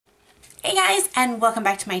Hey guys, and welcome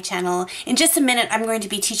back to my channel. In just a minute, I'm going to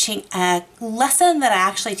be teaching a lesson that I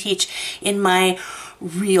actually teach in my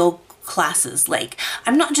real classes. Like,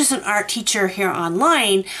 I'm not just an art teacher here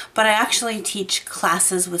online, but I actually teach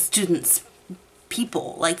classes with students,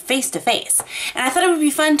 people, like face to face. And I thought it would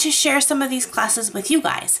be fun to share some of these classes with you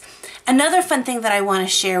guys. Another fun thing that I want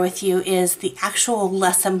to share with you is the actual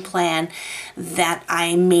lesson plan that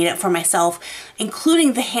I made up for myself,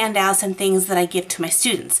 including the handouts and things that I give to my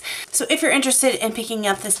students. So if you're interested in picking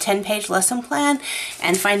up this 10-page lesson plan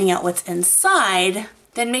and finding out what's inside,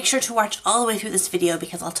 then make sure to watch all the way through this video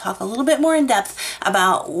because I'll talk a little bit more in depth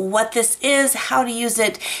about what this is, how to use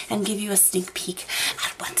it, and give you a sneak peek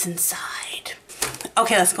at what's inside.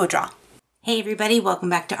 Okay, let's go draw. Hey everybody, welcome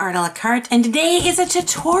back to Art a la Carte, and today is a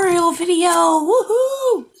tutorial video.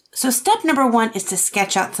 Woohoo! So step number one is to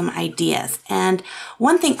sketch out some ideas. And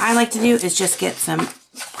one thing I like to do is just get some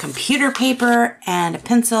computer paper and a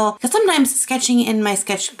pencil, because sometimes sketching in my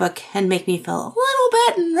sketchbook can make me feel a little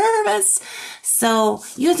bit nervous. So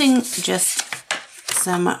using just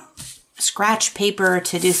some scratch paper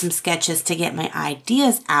to do some sketches to get my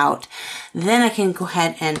ideas out, then I can go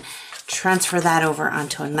ahead and transfer that over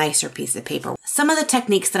onto a nicer piece of paper. Some of the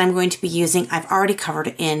techniques that I'm going to be using I've already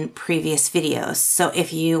covered in previous videos. So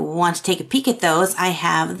if you want to take a peek at those, I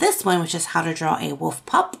have this one, which is how to draw a wolf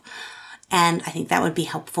pup. And I think that would be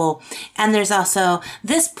helpful. And there's also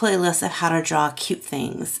this playlist of how to draw cute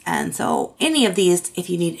things. And so any of these, if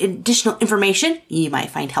you need additional information, you might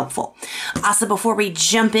find helpful. Also, before we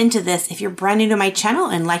jump into this, if you're brand new to my channel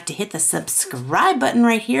and like to hit the subscribe button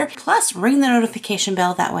right here, plus ring the notification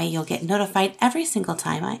bell, that way you'll get notified every single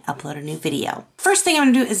time I upload a new video. First thing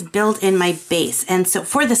I'm gonna do is build in my base. And so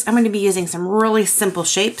for this, I'm gonna be using some really simple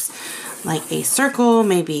shapes, like a circle,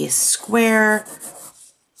 maybe a square,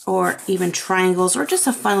 or even triangles, or just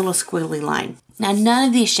a fun little squiggly line. Now, none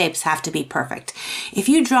of these shapes have to be perfect. If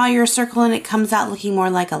you draw your circle and it comes out looking more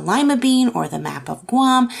like a lima bean or the map of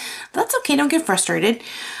Guam, that's okay, don't get frustrated.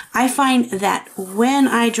 I find that when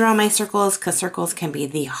I draw my circles, because circles can be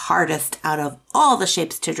the hardest out of all the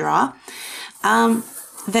shapes to draw,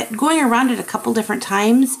 that going around it a couple different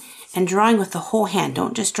times and drawing with the whole hand,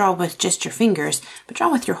 don't just draw with just your fingers, but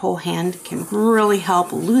draw with your whole hand, can really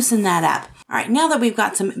help loosen that up. All right, now that we've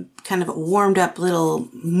got some kind of warmed up little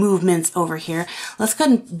movements over here, let's go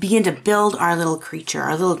ahead and begin to build our little creature,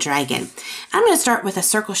 our little dragon. I'm going to start with a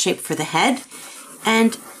circle shape for the head.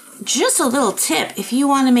 And just a little tip, if you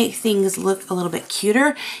want to make things look a little bit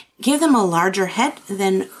cuter, give them a larger head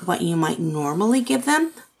than what you might normally give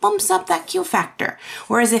them. Bumps up that cute factor.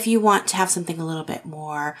 Whereas if you want to have something a little bit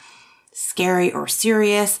more scary or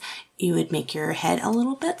serious, you would make your head a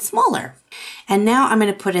little bit smaller. And now I'm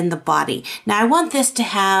going to put in the body. Now I want this to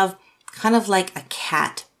have kind of like a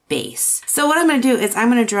cat base. So what I'm going to do is I'm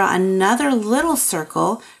going to draw another little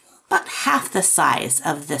circle, about half the size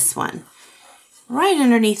of this one, right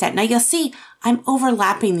underneath that. Now you'll see I'm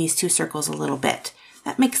overlapping these two circles a little bit.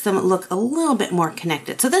 That makes them look a little bit more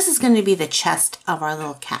connected. So this is going to be the chest of our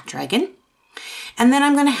little cat dragon. And then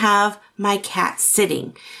I'm going to have my cat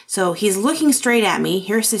sitting. So he's looking straight at me.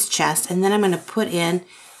 Here's his chest. And then I'm going to put in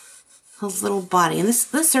his little body. And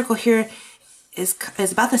this circle here is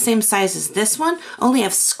about the same size as this one, only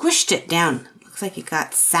I've squished it down. Looks like it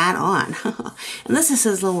got sat on. And this is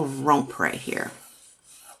his little rump right here.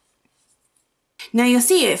 Now you'll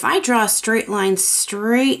see if I draw a straight line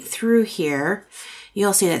straight through here,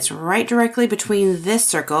 you'll see that's right directly between this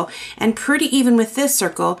circle and pretty even with this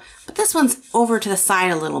circle, but this one's over to the side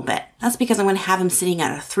a little bit. That's because I'm going to have him sitting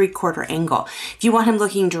at a 3/4 angle. If you want him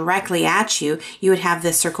looking directly at you, you would have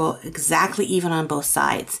this circle exactly even on both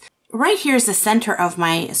sides. Right here is the center of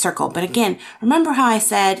my circle, but again, remember how I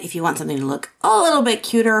said if you want something to look a little bit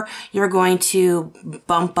cuter, you're going to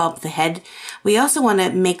bump up the head. We also want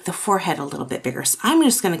to make the forehead a little bit bigger. So I'm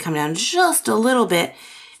just going to come down just a little bit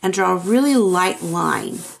and draw a really light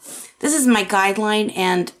line. This is my guideline,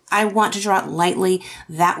 and I want to draw it lightly.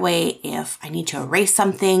 That way, if I need to erase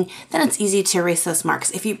something, then it's easy to erase those marks.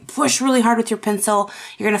 If you push really hard with your pencil,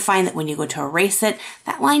 you're going to find that when you go to erase it,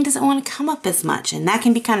 that line doesn't want to come up as much, and that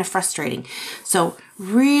can be kind of frustrating. So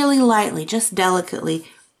really lightly, just delicately,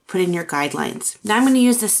 put in your guidelines. Now I'm going to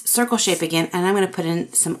use this circle shape again, and I'm going to put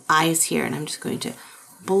in some eyes here, and I'm just going to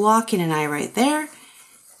block in an eye right there,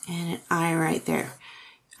 and an eye right there.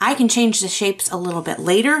 I can change the shapes a little bit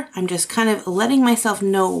later. I'm just kind of letting myself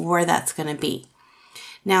know where that's going to be.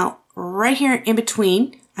 Now, right here in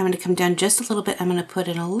between, I'm going to come down just a little bit. I'm going to put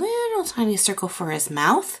in a little tiny circle for his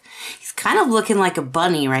mouth. He's kind of looking like a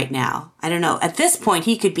bunny right now. I don't know. At this point,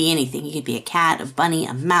 he could be anything. He could be a cat, a bunny,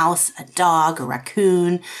 a mouse, a dog, a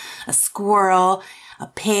raccoon, a squirrel, a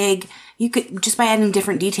pig. You could, just by adding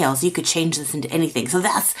different details, you could change this into anything. So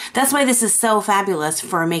that's why this is so fabulous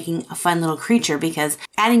for making a fun little creature, because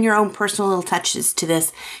adding your own personal little touches to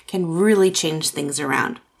this can really change things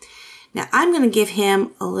around. Now I'm going to give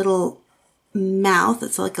him a little mouth.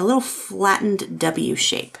 It's like a little flattened W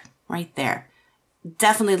shape right there.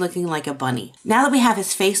 Definitely looking like a bunny. Now that we have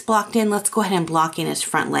his face blocked in, let's go ahead and block in his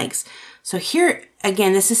front legs. So here,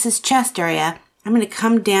 again, this is his chest area. I'm going to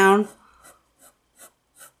come down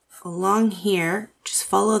along here, just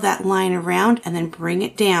follow that line around and then bring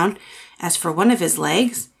it down as for one of his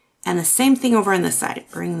legs, and the same thing over on this side.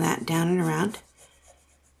 Bring that down and around,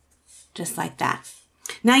 just like that.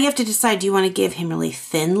 Now you have to decide, do you want to give him really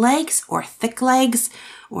thin legs or thick legs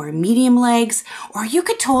or medium legs? Or you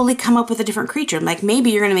could totally come up with a different creature. Like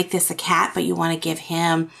maybe you're going to make this a cat, but you want to give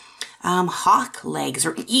him hawk legs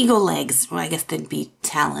or eagle legs. Well, I guess they'd be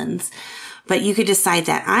talons. But you could decide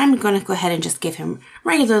that. I'm going to go ahead and just give him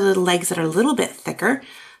regular little legs that are a little bit thicker.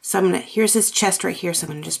 So I'm going to, here's his chest right here. So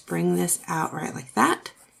I'm going to just bring this out right like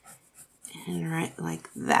that. And right like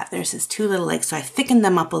that. There's his two little legs. So I thickened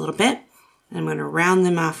them up a little bit. And I'm going to round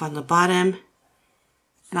them off on the bottom.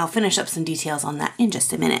 And I'll finish up some details on that in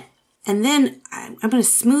just a minute. And then I'm going to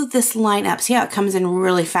smooth this line up. See how it comes in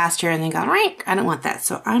really fast here and then go, right? I don't want that.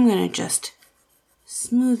 So I'm going to just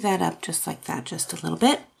smooth that up just like that, just a little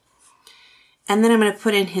bit. And then I'm going to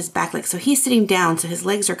put in his back leg. So he's sitting down, so his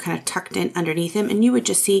legs are kind of tucked in underneath him. And you would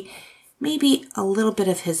just see maybe a little bit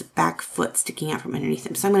of his back foot sticking out from underneath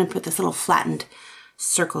him. So I'm going to put this little flattened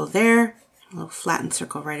circle there, a little flattened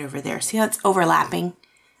circle right over there. See how it's overlapping?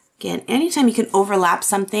 Again, anytime you can overlap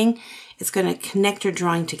something, it's going to connect your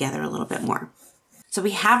drawing together a little bit more. So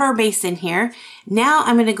we have our base in here. Now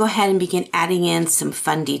I'm going to go ahead and begin adding in some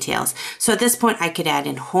fun details. So at this point I could add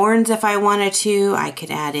in horns if I wanted to. I could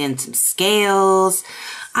add in some scales.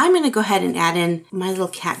 I'm going to go ahead and add in, my little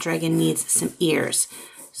cat dragon needs some ears.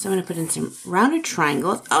 So I'm going to put in some rounded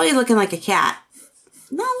triangles. Oh, he's looking like a cat.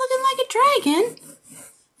 Not looking like a dragon.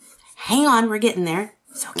 Hang on, we're getting there.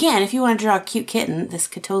 So again, if you want to draw a cute kitten, this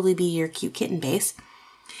could totally be your cute kitten base.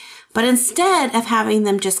 But instead of having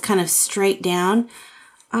them just kind of straight down,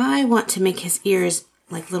 I want to make his ears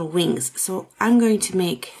like little wings. So I'm going to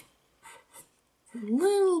make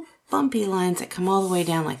little bumpy lines that come all the way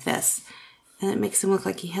down like this. And it makes him look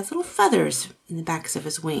like he has little feathers in the backs of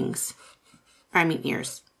his wings. I mean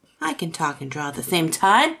ears. I can talk and draw at the same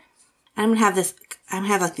time. I'm going to have this, I'm going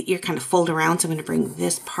to have like the ear kind of fold around. So I'm going to bring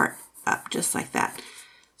this part up just like that.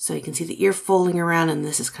 So you can see the ear folding around, and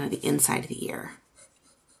this is kind of the inside of the ear.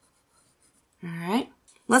 All right,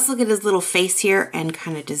 let's look at his little face here and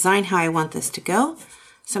kind of design how I want this to go.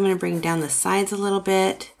 So I'm going to bring down the sides a little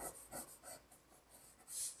bit.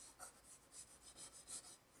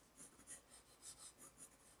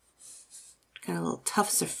 Got a little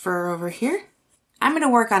tufts of fur over here. I'm going to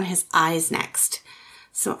work on his eyes next.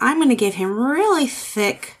 So I'm going to give him really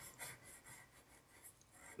thick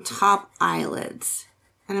top eyelids.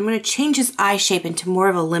 And I'm going to change his eye shape into more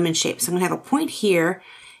of a lemon shape. So I'm going to have a point here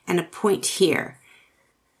and a point here.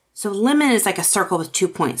 So lemon is like a circle with 2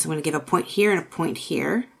 points. I'm going to give a point here and a point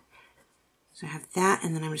here. So I have that,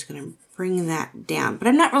 and then I'm just going to bring that down. But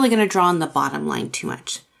I'm not really going to draw on the bottom line too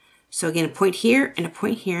much. So again, a point here and a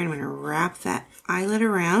point here, and I'm going to wrap that eyelid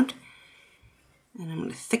around. And I'm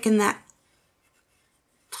going to thicken that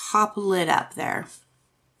top lid up there.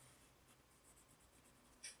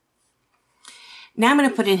 Now I'm going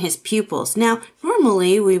to put in his pupils. Now,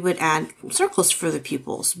 normally we would add circles for the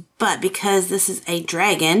pupils, but because this is a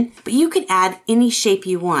dragon, but you could add any shape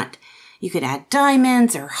you want. You could add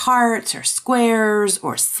diamonds or hearts or squares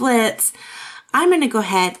or slits. I'm going to go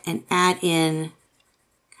ahead and add in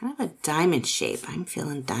kind of a diamond shape. I'm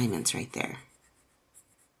feeling diamonds right there.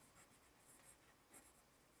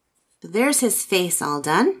 So there's his face all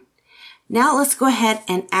done. Now let's go ahead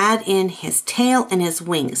and add in his tail and his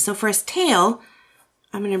wings. So for his tail,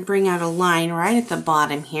 I'm going to bring out a line right at the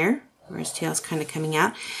bottom here where his tail's kind of coming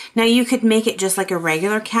out. Now you could make it just like a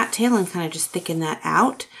regular cat tail and kind of just thicken that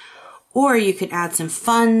out. Or you could add some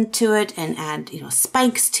fun to it and add,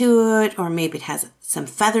 spikes to it, or maybe it has some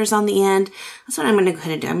feathers on the end. That's what I'm going to go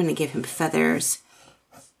ahead and do. I'm going to give him feathers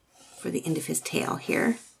for the end of his tail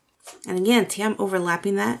here. And again, see, I'm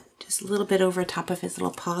overlapping that just a little bit over top of his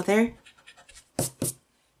little paw there.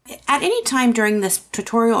 At any time during this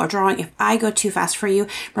tutorial or drawing, if I go too fast for you,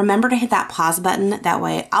 remember to hit that pause button. That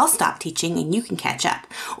way I'll stop teaching and you can catch up.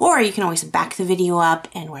 Or you can always back the video up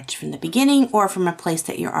and watch from the beginning or from a place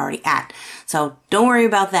that you're already at. So don't worry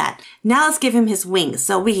about that. Now let's give him his wings.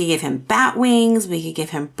 So we could give him bat wings, we could give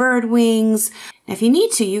him bird wings. Now if you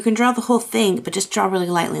need to, you can draw the whole thing, but just draw really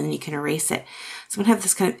lightly and then you can erase it. So I'm gonna have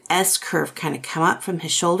this kind of S curve kind of come up from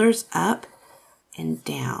his shoulders up and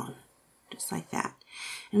down, just like that.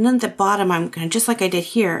 And then at the bottom, I'm gonna, just like I did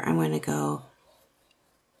here, I'm gonna go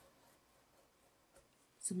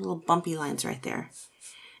some little bumpy lines right there.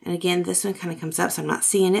 And again, this one kind of comes up, so I'm not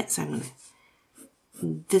seeing it, so I'm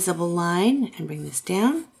gonna visible line and bring this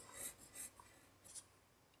down.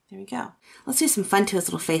 There we go. Let's do some fun to his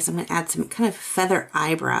little face. I'm gonna add some kind of feather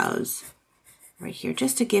eyebrows right here,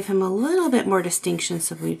 just to give him a little bit more distinction,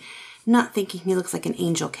 so we're not thinking he looks like an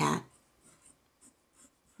angel cat.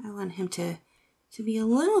 I want him to be a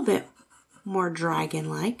little bit more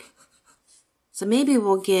dragon-like. So maybe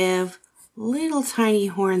we'll give little tiny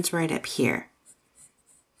horns right up here.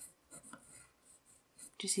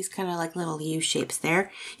 Just these kind of like little U shapes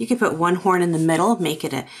there. You can put one horn in the middle, make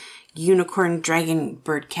it a unicorn dragon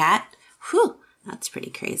bird cat. Whew, that's pretty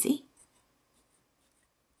crazy.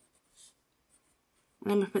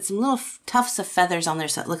 And I'm going to put some little tufts of feathers on there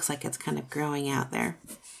so it looks like it's kind of growing out there.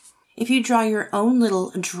 If you draw your own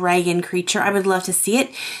little dragon creature, I would love to see it.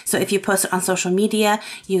 So if you post it on social media,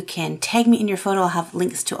 you can tag me in your photo. I'll have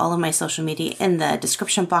links to all of my social media in the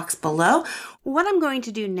description box below. What I'm going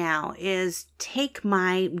to do now is take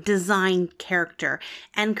my design character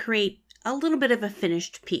and create a little bit of a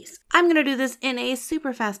finished piece. I'm going to do this in a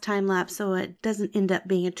super fast time lapse so it doesn't end up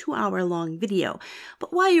being a 2-hour long video.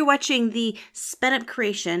 But while you're watching the sped up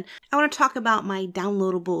creation, I want to talk about my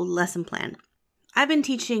downloadable lesson plan. I've been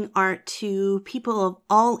teaching art to people of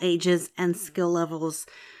all ages and skill levels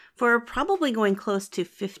for probably going close to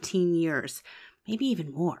 15 years, maybe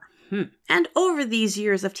even more. And over these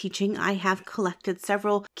years of teaching, I have collected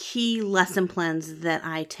several key lesson plans that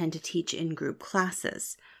I tend to teach in group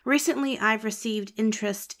classes. Recently, I've received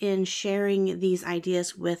interest in sharing these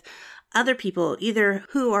ideas with other people, either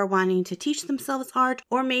who are wanting to teach themselves art,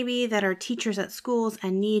 or maybe that are teachers at schools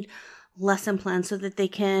and need lesson plans so that they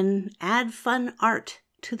can add fun art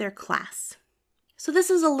to their class. So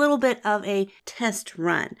this is a little bit of a test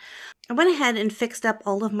run. I went ahead and fixed up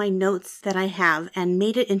all of my notes that I have and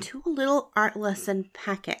made it into a little art lesson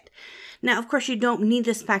packet. Now, of course, you don't need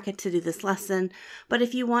this packet to do this lesson, but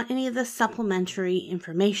if you want any of the supplementary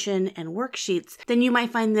information and worksheets, then you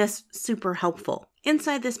might find this super helpful.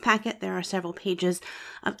 Inside this packet, there are several pages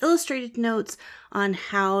of illustrated notes on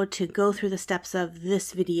how to go through the steps of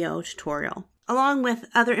this video tutorial, along with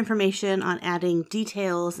other information on adding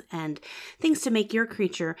details and things to make your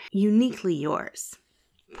creature uniquely yours.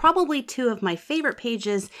 Probably two of my favorite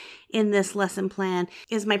pages in this lesson plan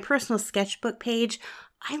is my personal sketchbook page.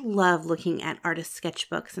 I love looking at artist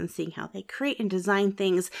sketchbooks and seeing how they create and design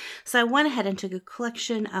things. So I went ahead and took a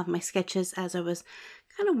collection of my sketches as I was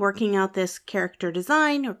kind of working out this character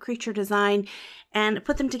design or creature design and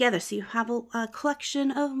put them together so you have a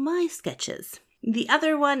collection of my sketches. The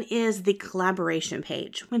other one is the collaboration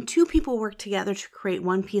page. When two people work together to create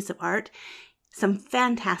one piece of art, some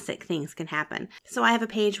fantastic things can happen. So I have a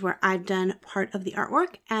page where I've done part of the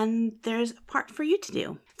artwork and there's a part for you to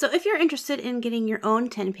do. So if you're interested in getting your own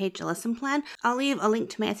 10-page lesson plan, I'll leave a link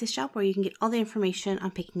to my Etsy shop where you can get all the information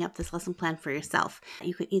on picking up this lesson plan for yourself.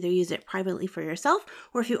 You can either use it privately for yourself,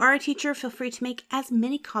 or if you are a teacher, feel free to make as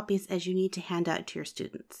many copies as you need to hand out to your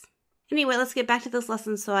students. Anyway, let's get back to this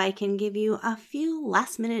lesson so I can give you a few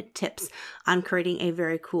last-minute tips on creating a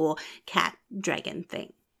very cool cat dragon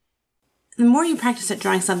thing. The more you practice at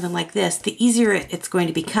drawing something like this, the easier it's going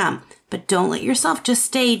to become. But don't let yourself just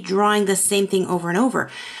stay drawing the same thing over and over.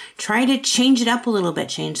 Try to change it up a little bit,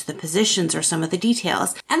 change the positions or some of the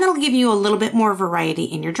details, and that'll give you a little bit more variety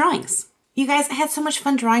in your drawings. You guys, I had so much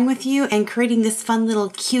fun drawing with you and creating this fun little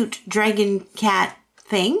cute dragon cat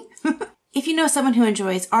thing. If you know someone who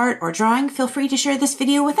enjoys art or drawing, feel free to share this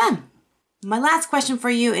video with them. My last question for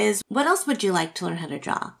you is, what else would you like to learn how to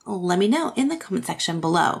draw? Let me know in the comment section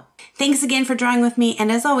below. Thanks again for drawing with me,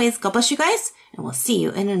 and as always, God bless you guys, and we'll see you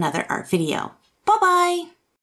in another art video. Bye-bye!